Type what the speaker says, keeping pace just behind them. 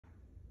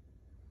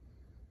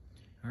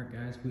Alright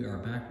guys, we are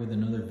back with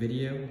another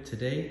video.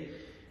 Today,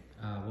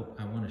 what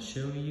I want to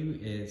show you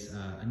is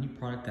a new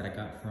product that I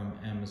got from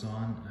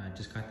Amazon. I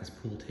just got this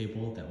pool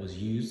table that was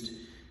used.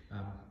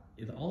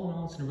 All in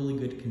all, it's in a really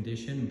good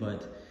condition,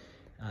 but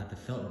the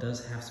felt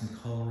does have some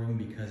coloring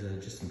because of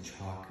just some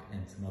chalk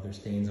and some other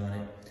stains on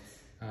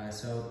it.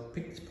 So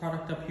picked this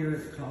product up here.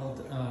 It's called,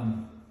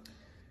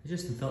 it's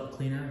just a felt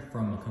cleaner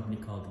from a company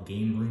called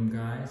Game Room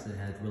Guys. It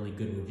has really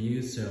good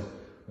reviews, so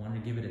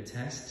wanted to give it a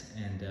test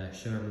and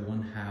show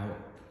everyone how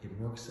it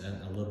works,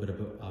 a little bit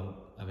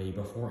of a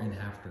before and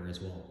after as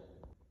well.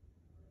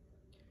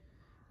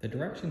 The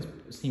directions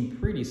seem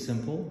pretty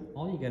simple.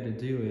 All you got to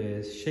do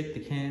is shake the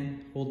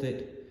can, hold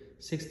it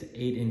 6 to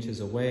 8 inches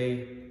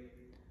away,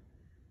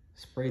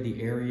 spray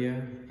the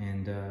area,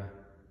 and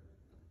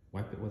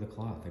wipe it with a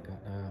cloth. I got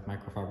a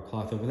microfiber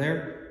cloth over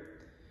there.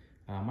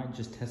 I might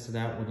just test it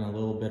out with a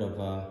little bit of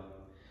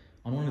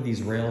on one of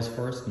these rails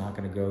first. Not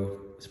going to go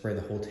spray the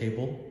whole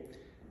table,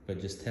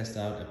 but just test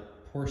out a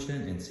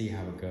portion and see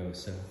how it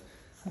goes. So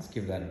let's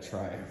give that a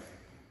try.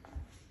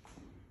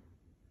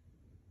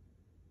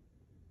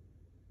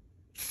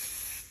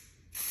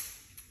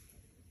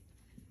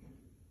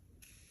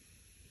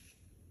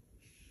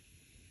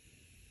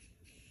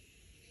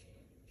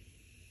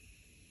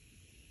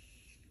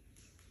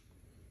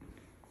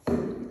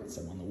 Got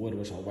some on the wood,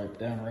 which I'll wipe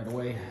down right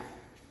away.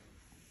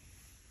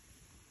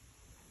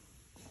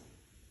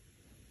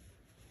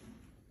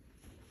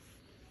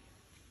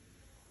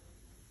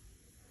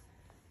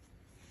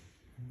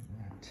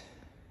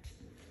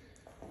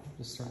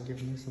 Just start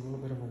giving this a little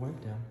bit of a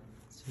wipe down.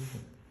 Let's see it.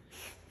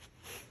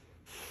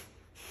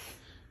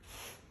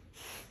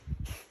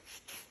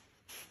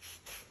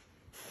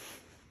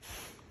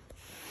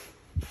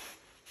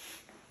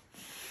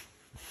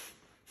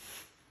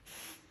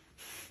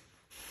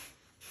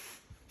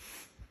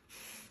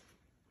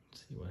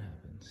 Let's see what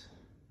happens.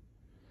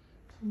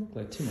 Doesn't look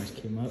like too much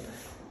came up.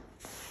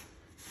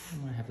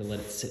 I might have to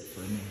let it sit for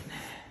a minute.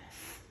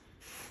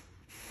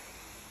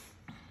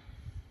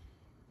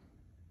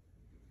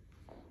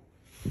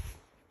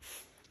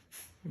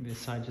 Maybe this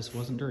side just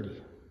wasn't dirty.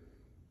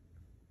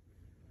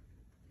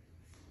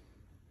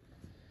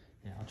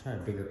 Yeah, I'll try a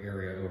bigger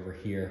area over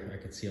here. I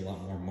could see a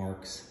lot more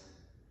marks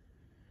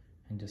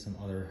and just some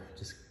other,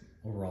 just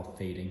overall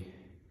fading.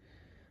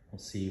 We'll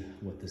see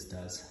what this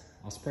does.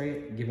 I'll spray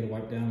it, give it a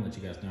wipe down, and let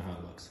you guys know how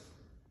it looks.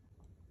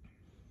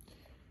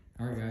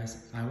 All right,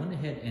 guys, I went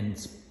ahead and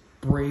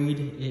sprayed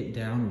it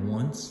down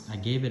once. I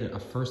gave it a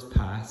first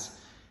pass.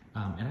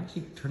 It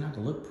actually turned out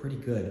to look pretty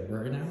good.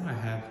 Right now I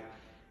have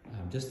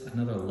just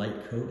another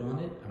light coat on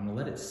it. I'm gonna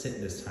let it sit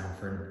this time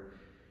for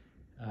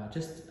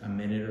just a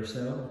minute or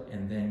so,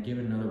 and then give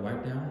it another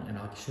wipe down, and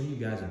I'll show you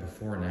guys a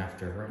before and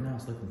after. Right now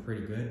it's looking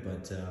pretty good,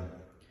 but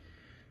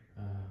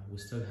we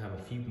still have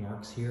a few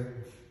marks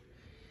here,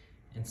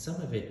 and some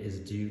of it is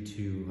due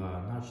to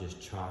not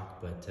just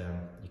chalk, but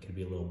it could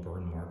be a little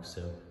burn mark,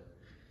 so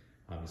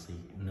obviously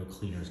no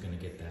cleaner is gonna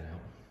get that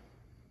out.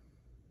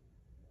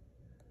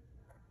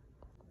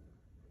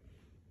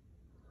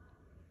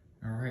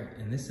 All right,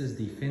 and this is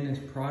the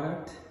finished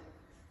product.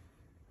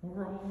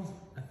 Overall,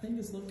 I think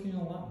it's looking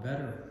a lot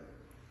better.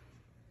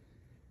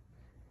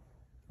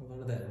 A lot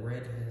of that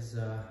red has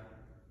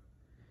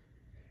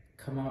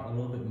come out a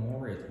little bit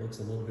more. It looks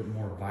a little bit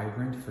more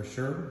vibrant for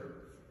sure.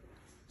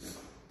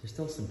 There's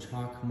still some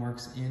chalk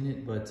marks in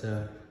it, but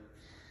the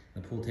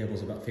pool table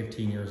is about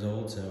 15 years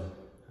old, so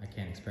I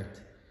can't expect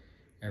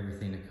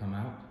everything to come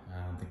out.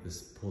 I don't think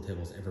this pool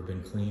table has ever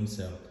been cleaned,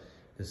 so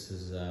this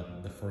is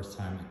the first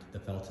time the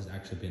felt has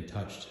actually been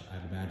touched,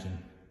 I'd imagine.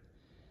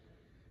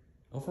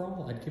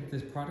 Overall, I'd give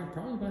this product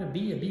probably about a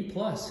B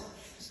plus.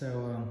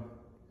 So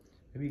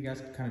maybe you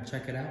guys can kind of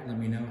check it out and let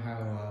me know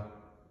how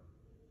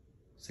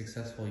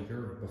successful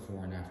your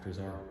before and afters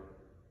are.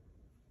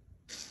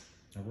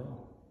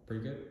 Overall,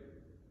 pretty good.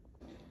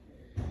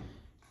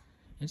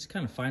 And just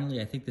kind of finally,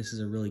 I think this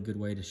is a really good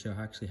way to show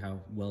actually how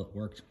well it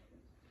worked.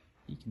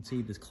 You can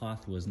see this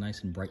cloth was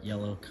nice and bright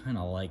yellow, kind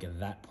of like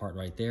that part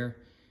right there.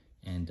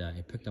 And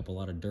it picked up a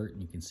lot of dirt,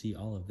 and you can see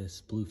all of this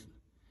blue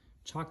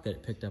chalk that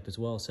it picked up as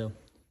well. So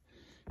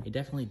it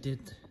definitely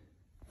did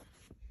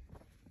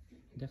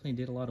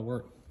a lot of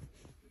work.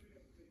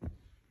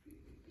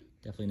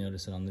 Definitely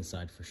notice it on this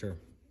side for sure.